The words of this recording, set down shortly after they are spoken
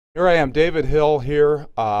Here I am, David Hill, here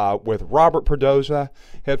with Robert Pedroza,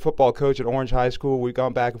 head football coach at Orange High School. We've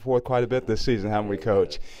gone back and forth quite a bit this season, haven't we,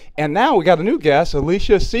 Coach? And now we got a new guest,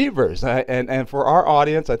 Alicia Seevers. And for our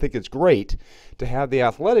audience, I think it's great to have the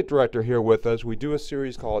athletic director here with us. We do a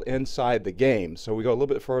series called Inside the Game. So we go a little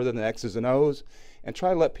bit further than X's and O's and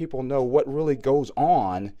try to let people know what really goes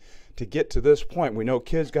on to get to this point. We know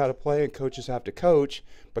kids got to play and coaches have to coach,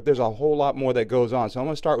 but there's a whole lot more that goes on. So I'm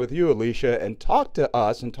going to start with you, Alicia, and talk to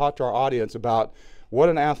us and talk to our audience about what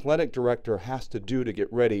an athletic director has to do to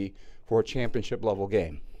get ready for a championship level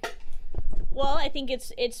game. Well, I think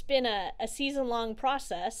it's been a season-long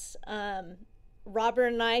process. Robert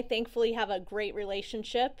and I thankfully have a great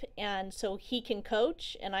relationship, and so he can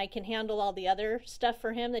coach and I can handle all the other stuff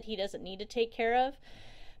for him that he doesn't need to take care of.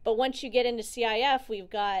 But once you get into CIF, we've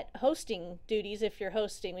got hosting duties if you're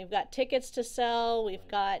hosting. We've got tickets to sell. We've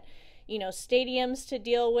got, stadiums to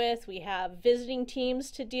deal with. We have visiting teams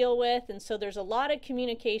to deal with. And so there's a lot of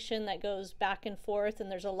communication that goes back and forth,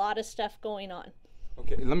 and there's a lot of stuff going on.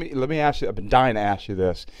 Okay, let me ask you, I've been dying to ask you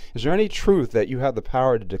this. Is there any truth that you have the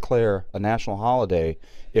power to declare a national holiday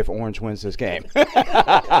if Orange wins this game?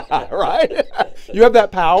 Right? You have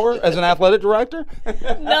that power as an athletic director?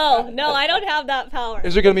 No, I don't have that power.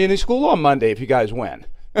 Is there going to be any school on Monday if you guys win?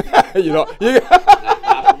 Not for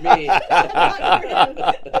me.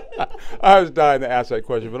 I was dying to ask that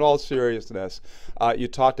question, but in all seriousness, you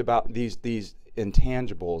talked about these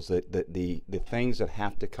intangibles, the things that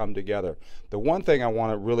have to come together. The one thing I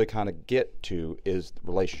want to really kind of get to is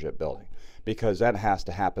relationship building, because that has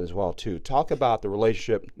to happen as well too. Talk about the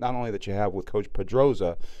relationship not only that you have with Coach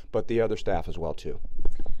Pedroza, but the other staff as well too.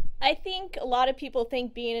 I think a lot of people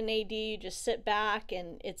think being an AD, you just sit back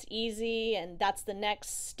and it's easy and that's the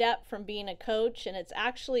next step from being a coach, and it's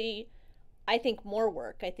actually, I think, more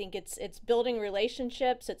work. I think it's building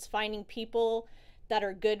relationships, it's finding people that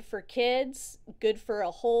are good for kids, good for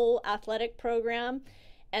a whole athletic program.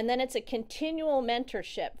 And then it's a continual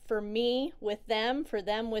mentorship for me with them, for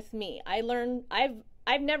them with me.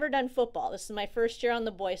 I've never done football. This is my first year on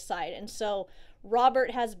the boys' side. And so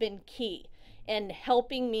Robert has been key in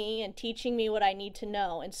helping me and teaching me what I need to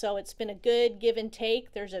know. And so it's been a good give and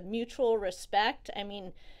take. There's a mutual respect. I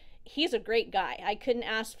mean, he's a great guy. I couldn't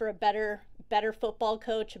ask for a better football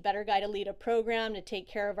coach, a better guy to lead a program, to take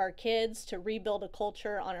care of our kids, to rebuild a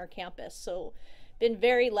culture on our campus. So been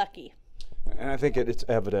very lucky. And I think it's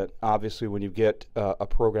evident, obviously, when you get a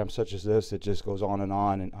program such as this, it just goes on, and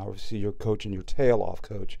obviously you're coaching your tail off,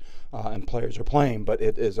 Coach, and players are playing, but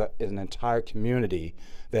it is an entire community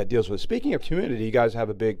that deals with it. Speaking of community, you guys have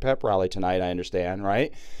a big pep rally tonight, I understand,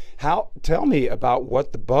 right? Tell me about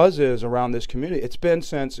what the buzz is around this community. It's been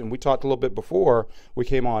since, and we talked a little bit before we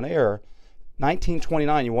came on air,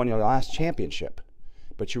 1929 you won your last championship,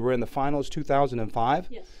 but you were in the finals 2005.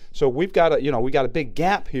 Yes. So we've got a big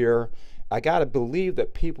gap here. I got to believe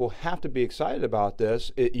that people have to be excited about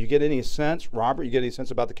this. You get any sense, Robert, you get any sense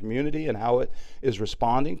about the community and how it is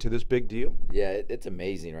responding to this big deal? Yeah, it's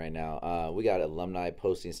amazing right now. We got alumni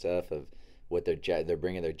posting stuff of what they're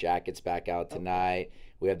bringing their jackets back out tonight. Okay.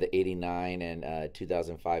 We have the 89 and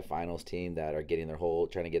 2005 finals team that are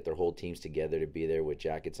trying to get their whole teams together to be there with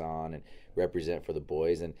jackets on and represent for the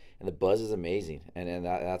boys. And the buzz is amazing. And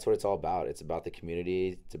that's what it's all about. It's about the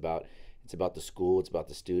community. It's about the school. It's about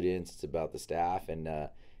the students. It's about the staff. And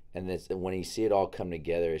when you see it all come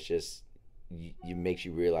together, it's just you makes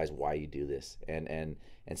you realize why you do this. And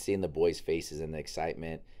seeing the boys' faces and the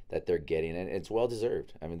excitement that they're getting, and it's well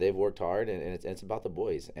deserved. I mean, they've worked hard, and it's about the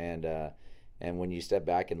boys. And when you step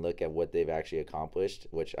back and look at what they've actually accomplished,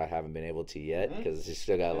 which I haven't been able to yet because they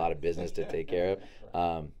still got a lot of business to take care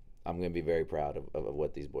of, I'm going to be very proud of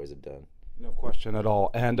what these boys have done. No question at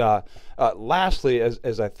all. And lastly,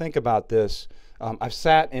 as I think about this, I've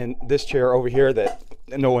sat in this chair over here that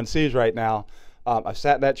no one sees right now. I've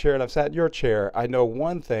sat in that chair and I've sat in your chair. I know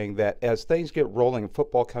one thing, that as things get rolling and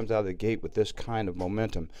football comes out of the gate with this kind of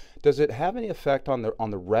momentum, does it have any effect on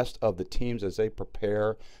the rest of the teams as they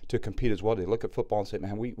prepare to compete as well? Do they look at football and say,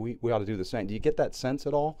 man, we ought to do the same? Do you get that sense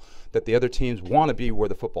at all that the other teams want to be where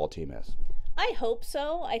the football team is? I hope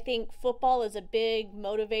so. I think football is a big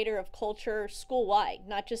motivator of culture school-wide,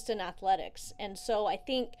 not just in athletics. And so I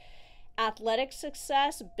think athletic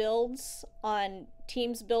success build on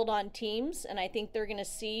teams, and I think they're going to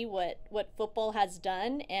see what football has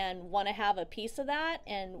done and want to have a piece of that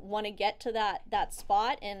and want to get to that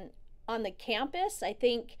spot. And on the campus, I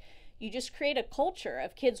think you just create a culture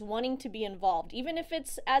of kids wanting to be involved, even if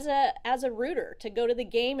it's as a rooter to go to the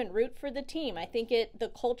game and root for the team. I think the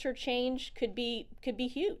culture change could be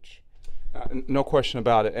huge. No question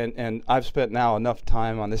about it, and I've spent now enough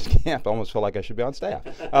time on this camp. I almost feel like I should be on staff.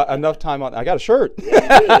 Enough time on. I got a shirt.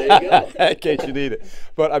 Yeah, there you go. In case you need it.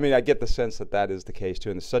 But I mean, I get the sense that that is the case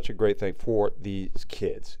too, and it's such a great thing for these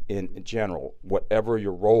kids in general. Whatever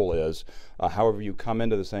your role is, however you come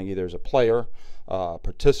into this thing, either as a player,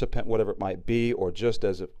 participant, whatever it might be, or just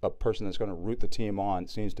as a person that's going to root the team on,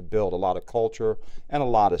 seems to build a lot of culture and a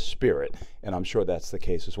lot of spirit, and I'm sure that's the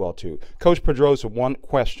case as well too. Coach Pedroza, one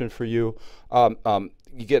question for you.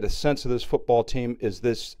 You get a sense of this football team. Is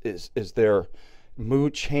their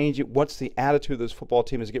mood changing? What's the attitude of this football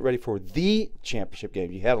team as they get ready for the championship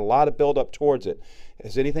game? You had a lot of build up towards it.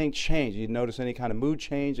 Has anything changed? You notice any kind of mood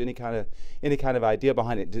change? Any kind of idea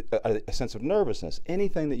behind it? A sense of nervousness?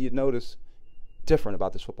 Anything that you notice different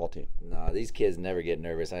about this football team? No, these kids never get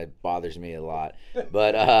nervous. It bothers me a lot.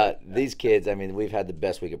 But these kids, I mean, we've had the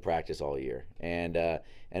best week of practice all year. And it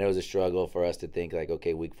was a struggle for us to think, like,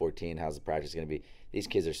 okay, week 14, how's the practice going to be? These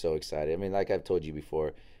kids are so excited. I mean, like I've told you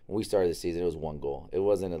before, when we started the season, it was one goal. It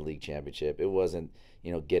wasn't a league championship. It wasn't,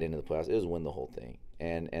 get into the playoffs. It was win the whole thing.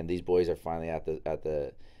 And these boys are finally at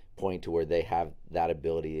the point to where they have that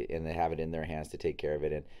ability and they have it in their hands to take care of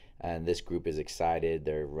it. And this group is excited.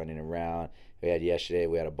 They're running around. We had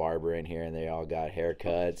a barber in here, and they all got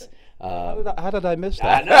haircuts. How did I miss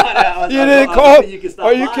that? I know. You didn't call. You can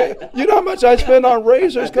stop You know how much I spend on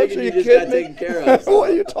razors, Coach? Are you kidding me? Taken care of, so.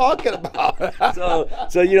 What are you talking about? so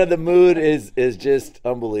the mood is just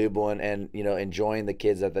unbelievable, and enjoying the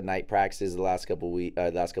kids at the night practices the last couple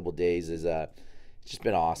days is it's just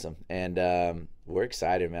been awesome, and we're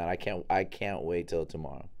excited, man. I can't wait till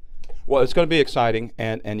tomorrow. Well, it's going to be exciting,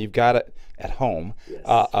 and you've got it at home. Yes.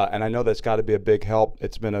 And I know that's got to be a big help.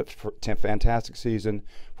 It's been a fantastic season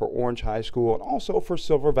for Orange High School and also for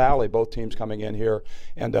Silver Valley, both teams coming in here.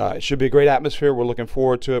 And it should be a great atmosphere. We're looking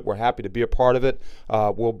forward to it. We're happy to be a part of it.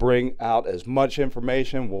 We'll bring out as much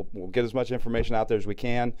information. We'll get as much information out there as we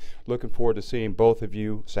can. Looking forward to seeing both of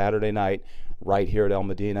you Saturday night right here at El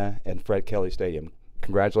Medina and Fred Kelly Stadium.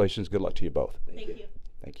 Congratulations. Good luck to you both. Thank you.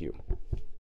 Thank you.